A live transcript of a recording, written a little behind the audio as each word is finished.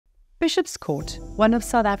Bishopscourt, one of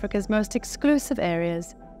South Africa's most exclusive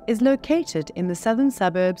areas, is located in the southern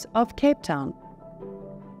suburbs of Cape Town.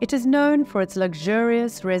 It is known for its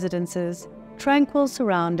luxurious residences, tranquil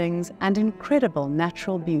surroundings, and incredible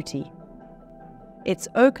natural beauty. Its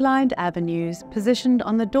oak-lined avenues, positioned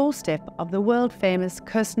on the doorstep of the world-famous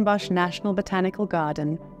Kirstenbosch National Botanical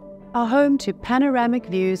Garden, are home to panoramic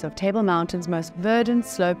views of Table Mountain's most verdant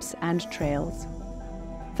slopes and trails.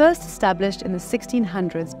 First established in the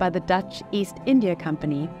 1600s by the Dutch East India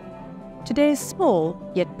Company, today's small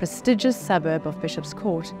yet prestigious suburb of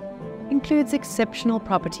Bishopscourt includes exceptional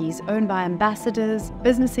properties owned by ambassadors,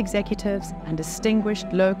 business executives, and distinguished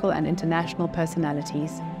local and international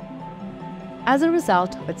personalities. As a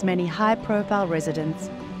result of its many high-profile residents,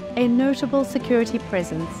 a notable security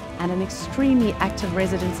presence, and an extremely active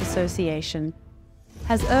residents association,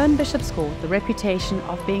 has earned Bishopscourt the reputation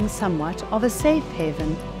of being somewhat of a safe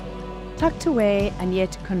haven. Tucked away and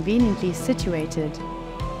yet conveniently situated,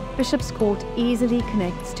 Bishopscourt easily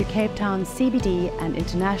connects to Cape Town's CBD and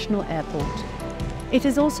international airport. It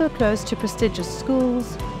is also close to prestigious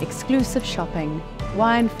schools, exclusive shopping,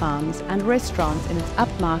 wine farms and restaurants in its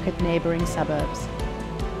upmarket neighbouring suburbs.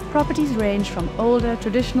 Properties range from older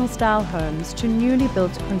traditional-style homes to newly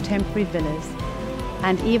built contemporary villas,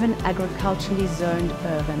 and even agriculturally zoned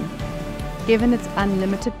urban. Given its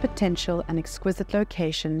unlimited potential and exquisite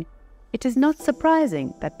location, it is not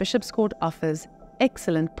surprising that Bishopscourt offers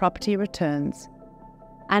excellent property returns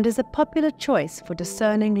and is a popular choice for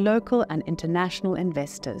discerning local and international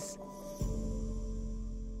investors.